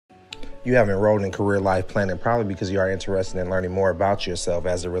You have enrolled in Career Life Planning probably because you are interested in learning more about yourself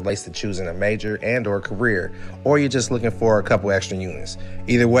as it relates to choosing a major and or career, or you're just looking for a couple extra units.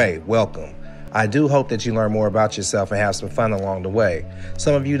 Either way, welcome. I do hope that you learn more about yourself and have some fun along the way.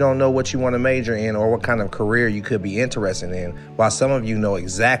 Some of you don't know what you want to major in or what kind of career you could be interested in, while some of you know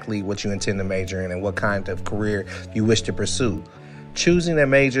exactly what you intend to major in and what kind of career you wish to pursue. Choosing a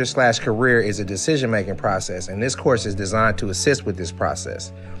major/career is a decision-making process, and this course is designed to assist with this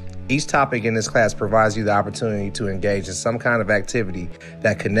process. Each topic in this class provides you the opportunity to engage in some kind of activity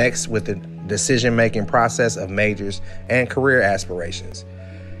that connects with the decision-making process of majors and career aspirations.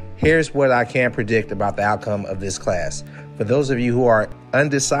 Here's what I can predict about the outcome of this class. For those of you who are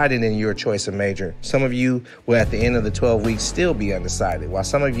undecided in your choice of major, some of you will at the end of the 12 weeks still be undecided, while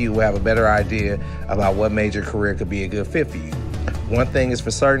some of you will have a better idea about what major career could be a good fit for you. One thing is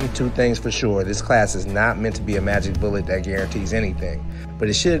for certain, two things for sure. This class is not meant to be a magic bullet that guarantees anything. But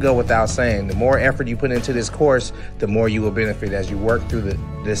it should go without saying, the more effort you put into this course, the more you will benefit as you work through the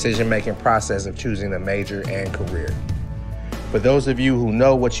decision-making process of choosing a major and career. For those of you who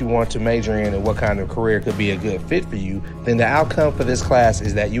know what you want to major in and what kind of career could be a good fit for you, then the outcome for this class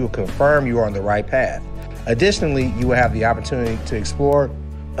is that you will confirm you are on the right path. Additionally, you will have the opportunity to explore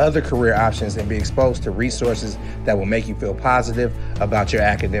other career options and be exposed to resources that will make you feel positive about your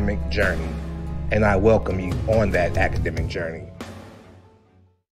academic journey. And I welcome you on that academic journey.